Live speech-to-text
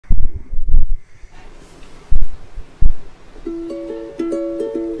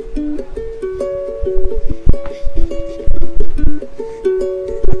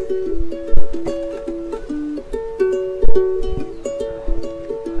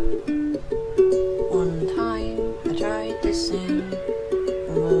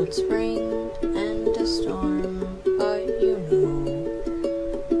it's rain and a storm, but you know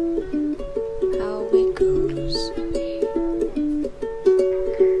how it goes.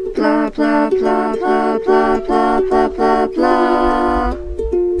 Blah blah blah blah blah blah blah blah blah.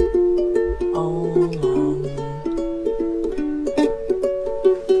 All along.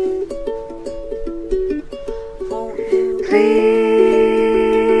 Won't you Please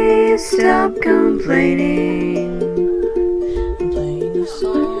stop complaining. I'm playing a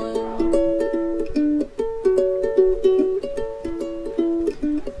song?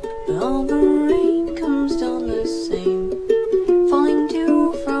 Well, the rain comes down the same, falling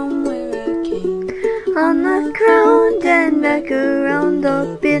to from where it came. On the ground and back around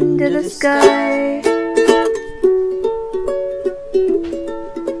up into the sky.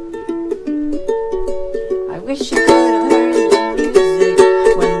 I wish you could have heard the music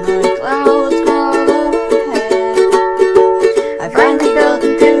when the clouds called overhead. I finally felt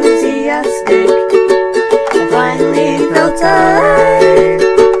enthusiastic. I finally felt alive.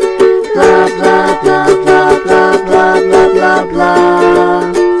 Blah blah blah blah blah blah blah blah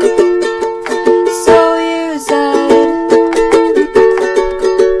blah. So you said,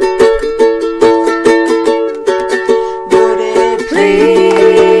 would it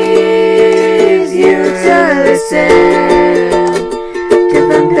Please you to listen to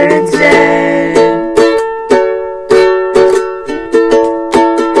thunder instead.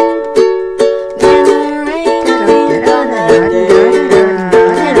 when the rain came down that day,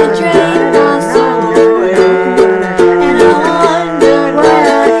 and it drained my soul away, and I wondered why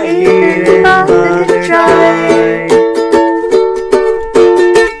I even bothered to try.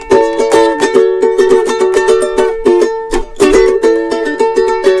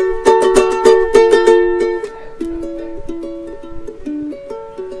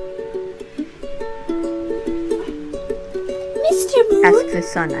 Mr. Moon, Ask the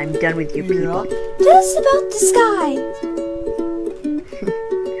sun. I'm done with you people. tell us about the sky.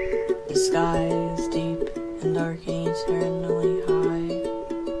 The sky is deep and dark and eternally high.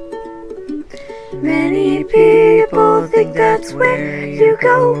 Many people think that's where you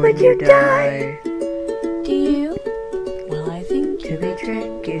go when you die. Do you? Well, I think To be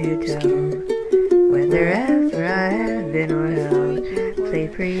tricky to tell whether ever I have been or held. Play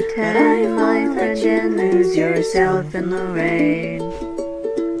pretend I'm my friend and lose yourself in the rain.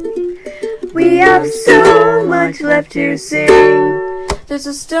 We have so much left to sing. there's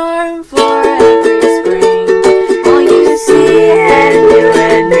a storm for every spring. All you See, and you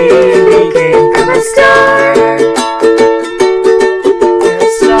and me, we came from a star. You're a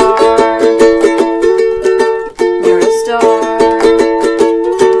star. You're a star.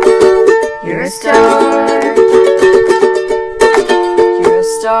 You're a star. You're a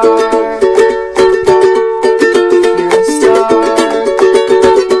star. You're a star.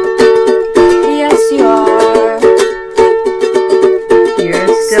 Yes, you are. You're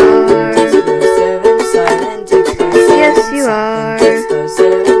a star. Explosive and silent. Explosive Yes, and you are.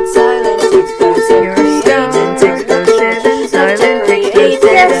 Explosive and silent. Explosive. You're a star. Explosive and silent.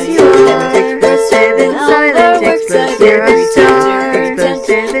 Explosive. Yes, you are. Explosive and silent. Explosive. You're a star.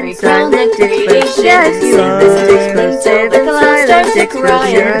 Explosive and silent. Explosive. Yes, you are. Explosive and silent.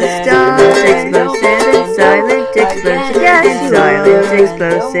 Explosive. You're a star. Explosive and silent. Explosive. Yes, you are.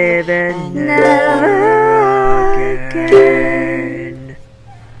 Explosive and never again.